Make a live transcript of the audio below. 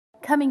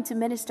coming to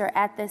minister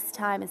at this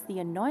time is the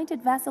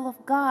anointed vessel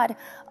of God,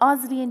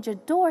 Oslien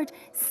Jadorte,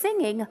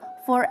 singing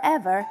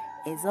Forever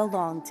is a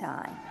Long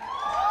Time.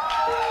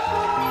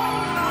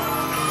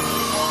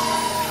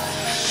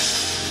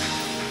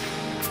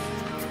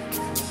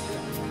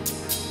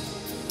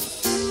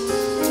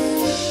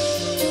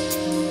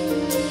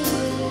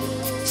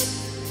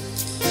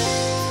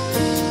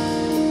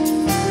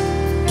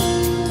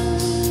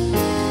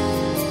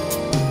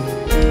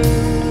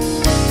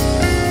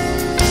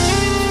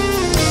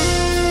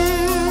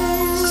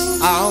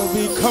 I'll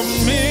be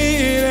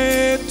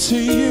committed to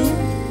you.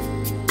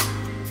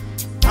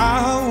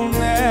 I'll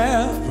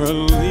never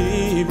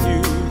leave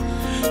you.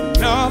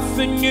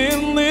 Nothing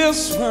in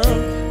this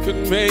world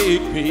could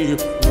make me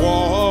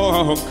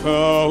walk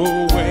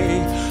away.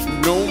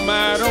 No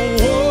matter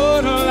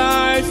what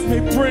life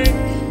may bring,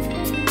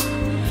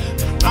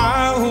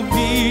 I'll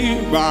be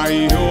by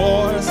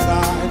your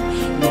side.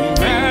 No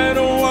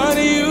matter what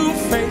you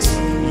face,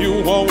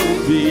 you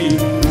won't be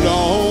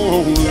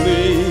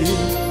lonely.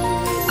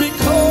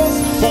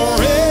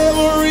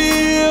 Forever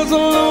is a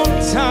long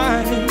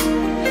time.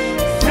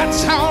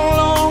 That's how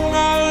long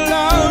I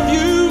love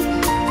you.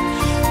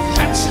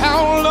 That's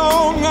how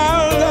long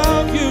I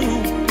love you.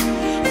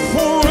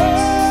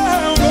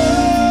 Forever.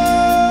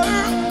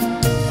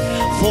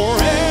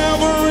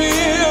 Forever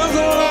is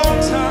a long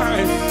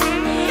time.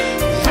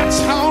 That's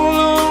how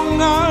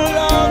long I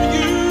love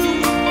you.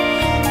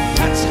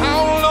 That's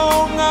how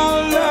long I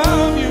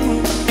love you.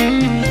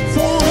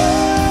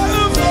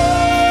 Forever.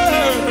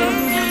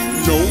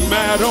 No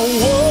matter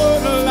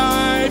what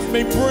life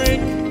may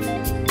bring,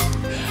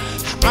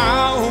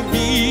 I'll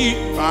be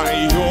by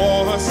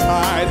your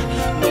side.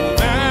 No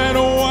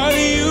matter what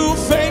you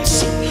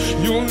face,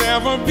 you'll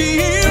never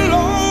be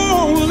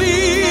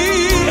lonely.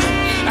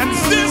 And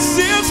this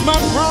is my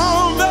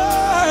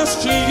promise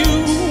to you.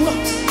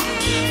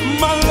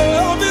 My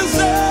love is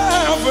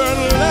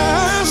everlasting.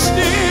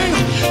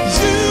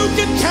 You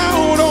can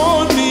count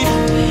on me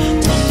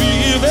to be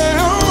there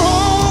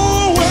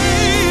always.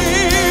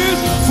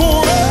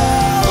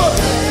 Forever.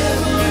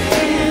 Forever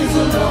is a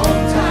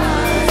long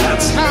time.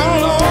 That's how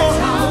long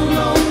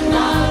I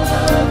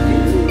love you.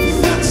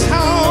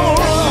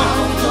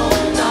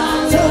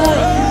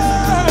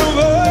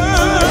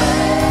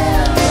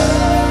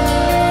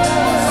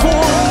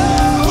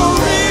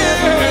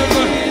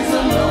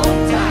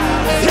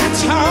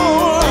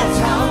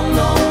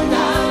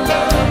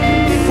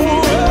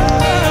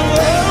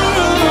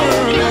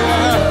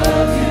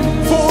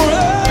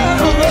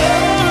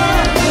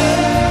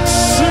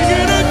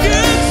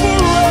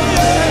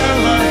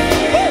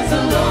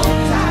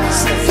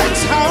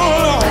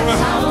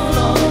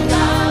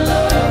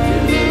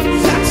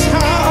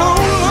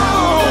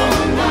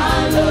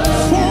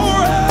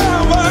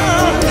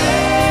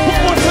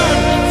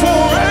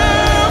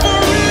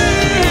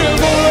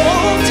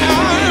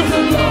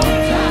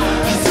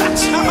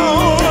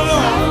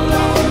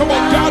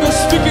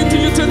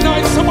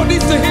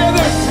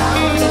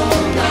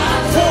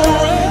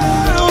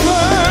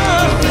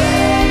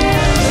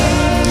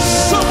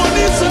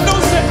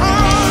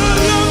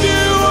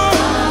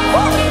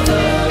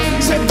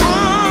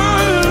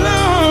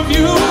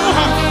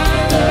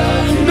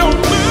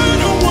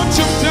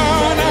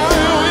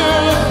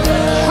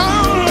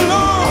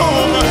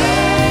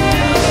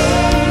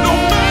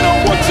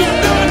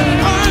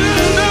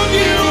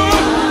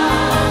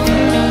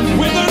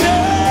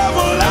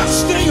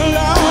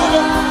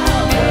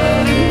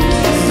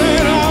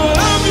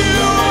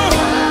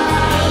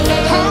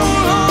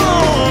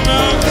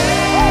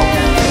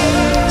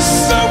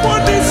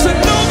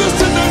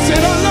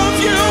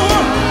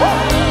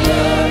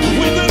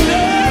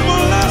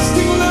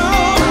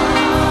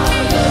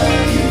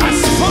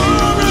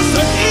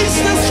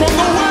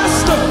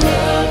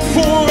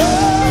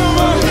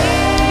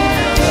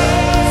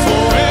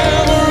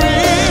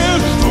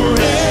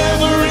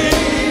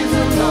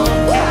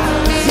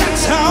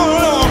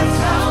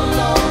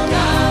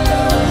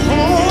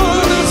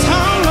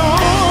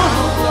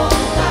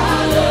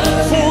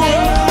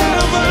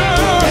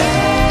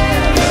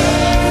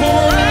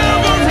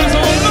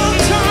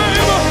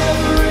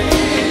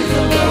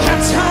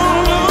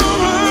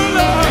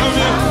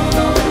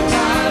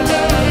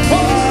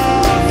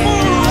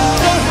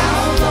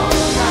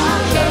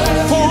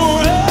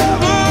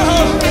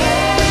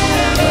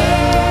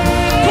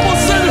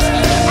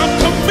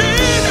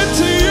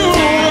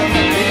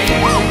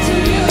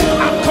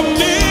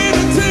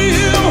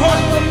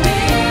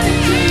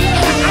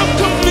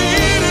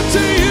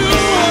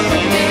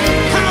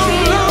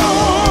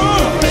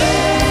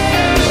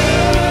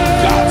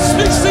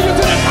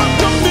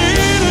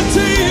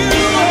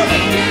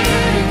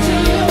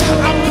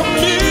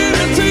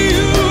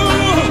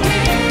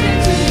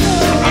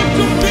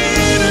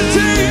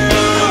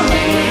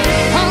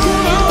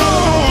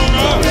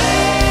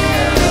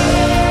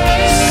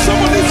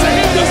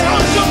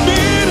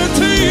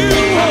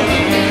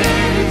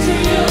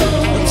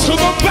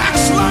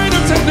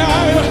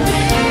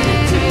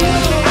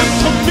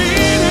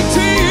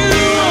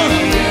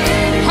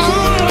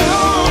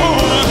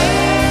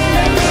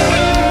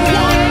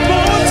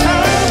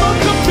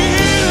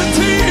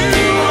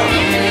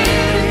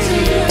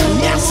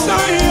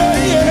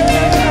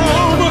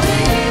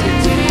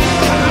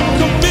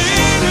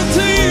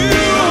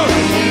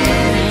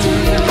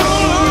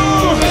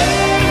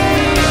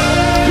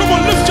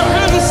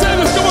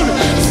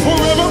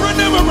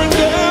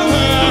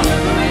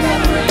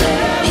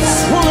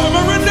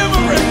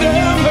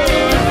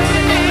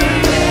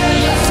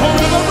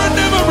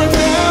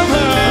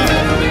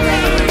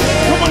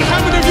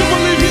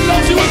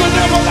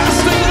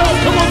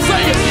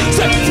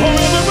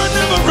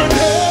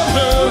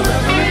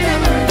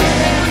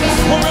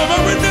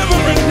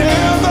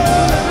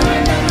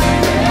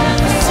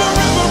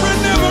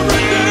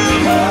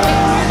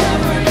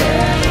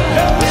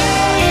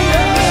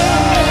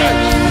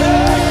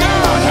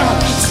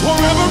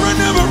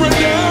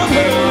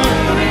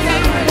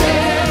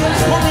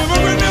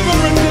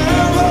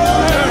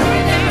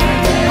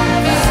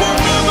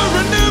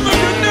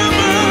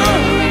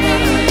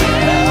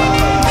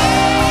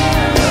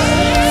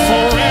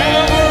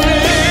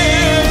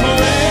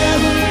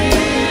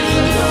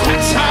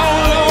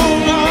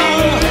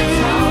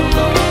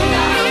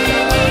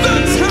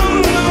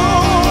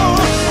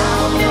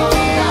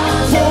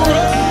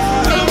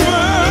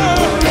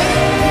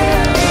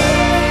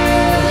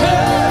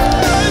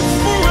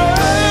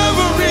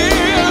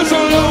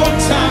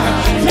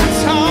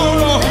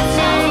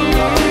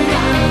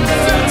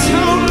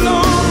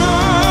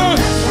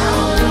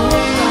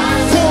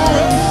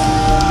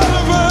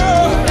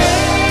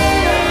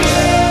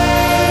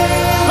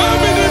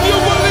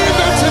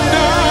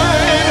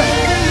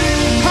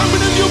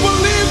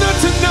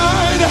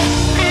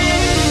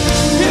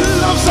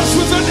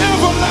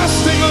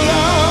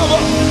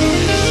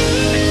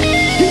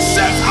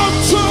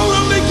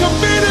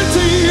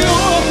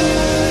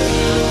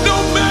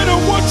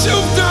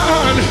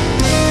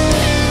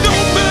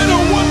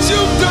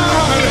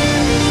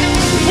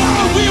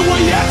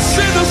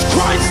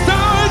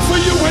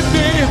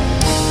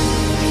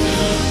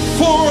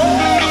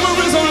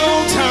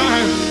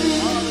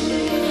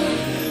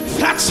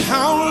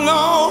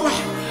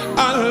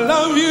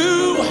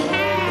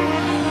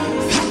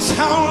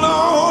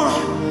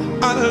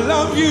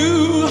 love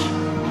you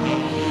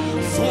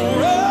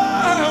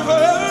forever.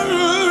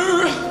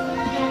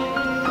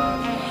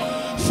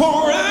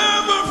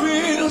 Forever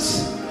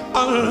is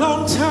a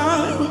long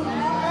time.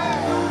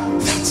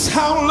 That's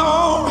how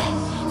long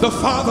the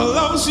Father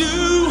loves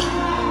you.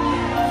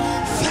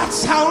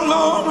 That's how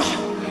long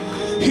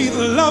He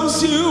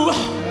loves you.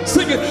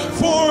 Sing it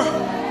for.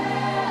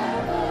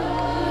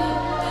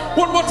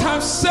 One more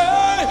time,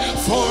 say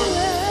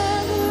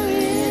forever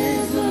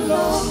is a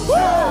long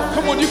time.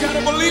 Come on, you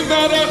gotta believe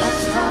that.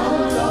 That's how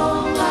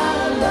long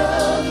I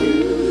love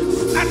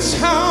you. That's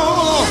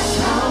how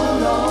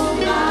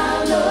long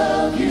I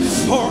love you.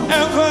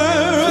 Forever.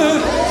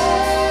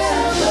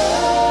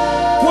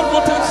 One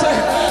more time, say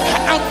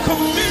I'm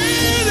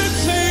committed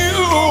to you.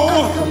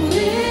 I'm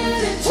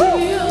committed to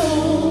you.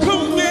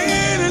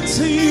 Committed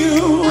to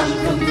you. I'm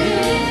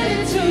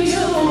committed to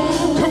you.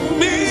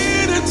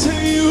 Committed to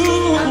you.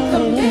 I'm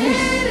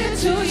committed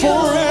to you.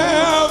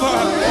 Forever.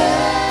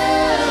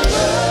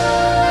 Forever.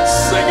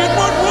 Sing it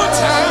one more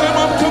time.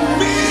 I'm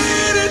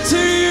committed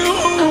to you.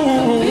 I'm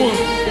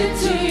committed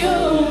to you.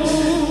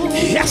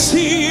 Yes,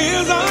 He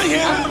is. I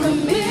am. I'm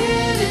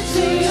committed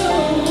to you.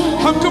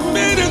 I'm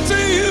committed to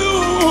you.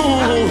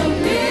 I'm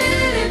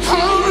committed to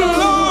How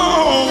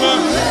long?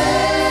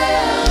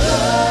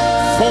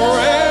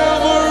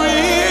 Forever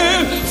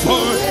is.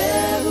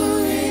 Forever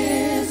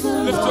is.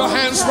 Lift your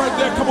hands right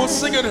there. Come on,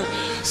 sing it.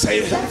 Say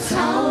it. That's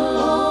how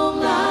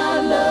long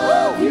I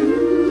love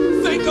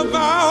you. Think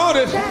about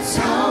it. That's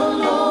how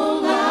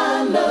long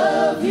I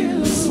love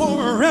you.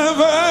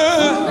 Forever.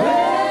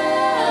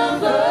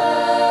 Forever.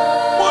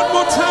 One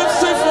more time,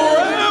 say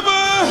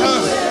forever.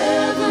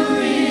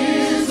 Forever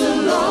is a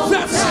long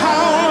That's time.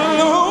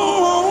 How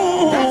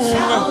long. That's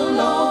how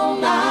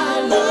long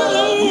I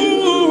love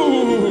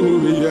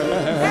you.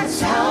 Yeah. That's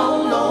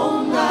how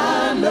long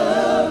I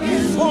love you.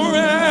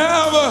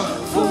 Forever.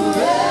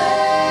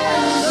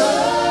 Forever.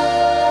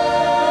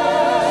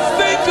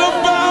 Think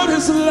about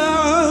His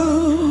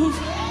love.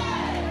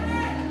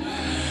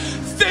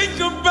 Think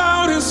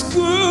about His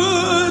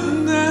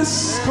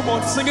goodness. Come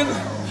on, sing it.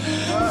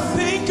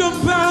 Think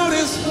about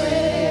His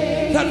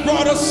grace that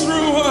brought us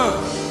through.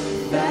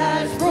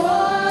 That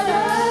brought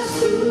us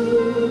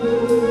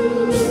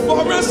through.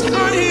 For as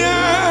high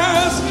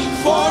as,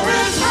 for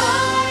as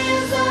high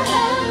as the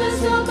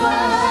heavens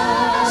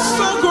above.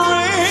 So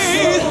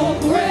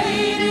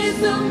great is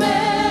the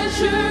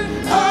measure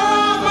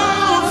of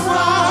our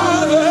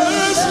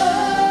Father's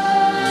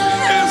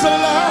is a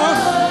love.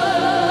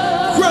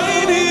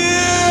 Great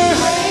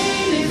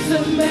is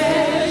the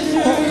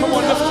measure. Oh, come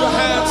on, lift your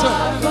hands up.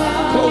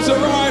 Close your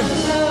eyes.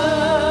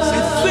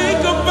 Say,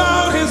 think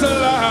about His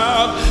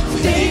love.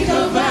 Think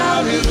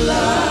about His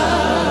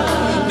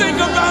love. Think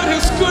about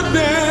His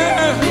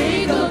goodness.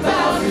 Think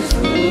about His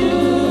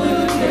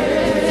goodness.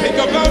 Think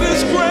about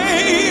His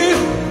grace.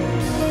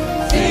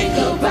 Think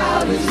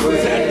about His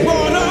grace that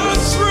brought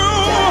us through.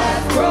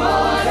 That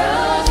brought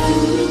us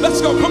through.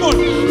 Let's go, come on.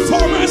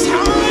 For as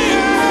high